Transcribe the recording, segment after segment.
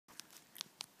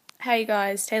Hey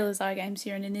guys, Taylor's iGames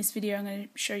here, and in this video I'm going to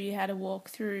show you how to walk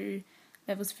through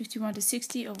levels 51 to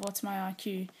 60 of What's My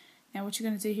IQ. Now what you're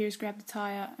going to do here is grab the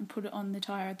tyre and put it on the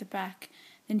tyre at the back.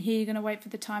 Then here you're going to wait for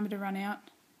the timer to run out,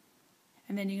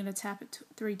 and then you're going to tap it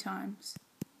 3 times.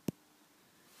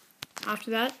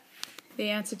 After that, the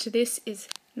answer to this is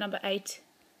number 8.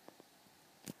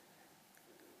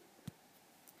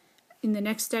 In the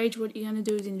next stage, what you're going to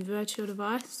do is invert your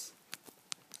device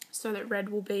so that red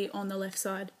will be on the left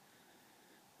side.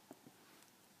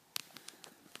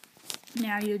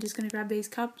 Now you're just going to grab these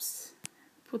cups,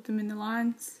 put them in the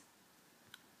lines.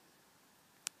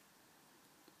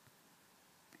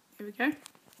 There we go.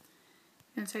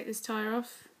 Now take this tyre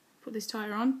off, put this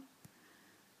tyre on.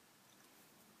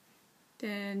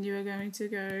 Then you are going to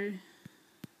go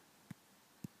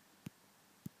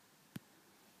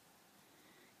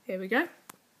there we go.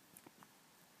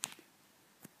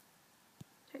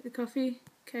 Take the coffee,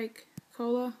 cake,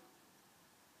 cola,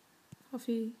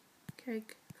 coffee,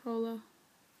 cake, cola.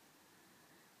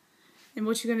 And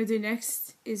what you're going to do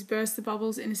next is burst the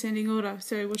bubbles in ascending order.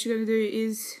 So what you're going to do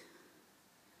is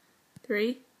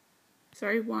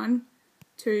 1,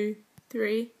 2,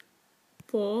 3,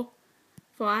 4,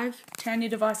 5. Turn your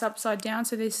device upside down.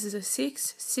 So this is a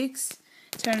 6.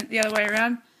 Turn it the other way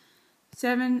around.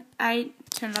 7,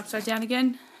 8. Turn it upside down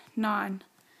again. 9.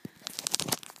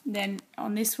 Then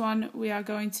on this one we are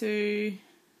going to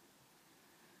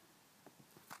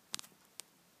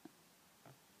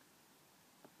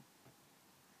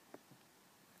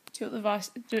tilt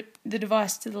the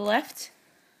device to the left.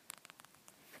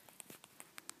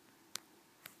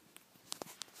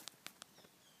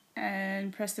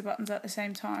 And press the buttons at the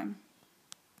same time.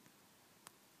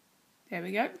 There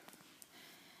we go.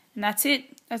 And that's it.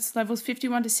 That's levels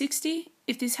 51 to 60.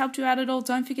 If this helped you out at all,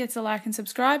 don't forget to like and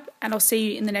subscribe, and I'll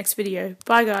see you in the next video.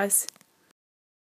 Bye guys.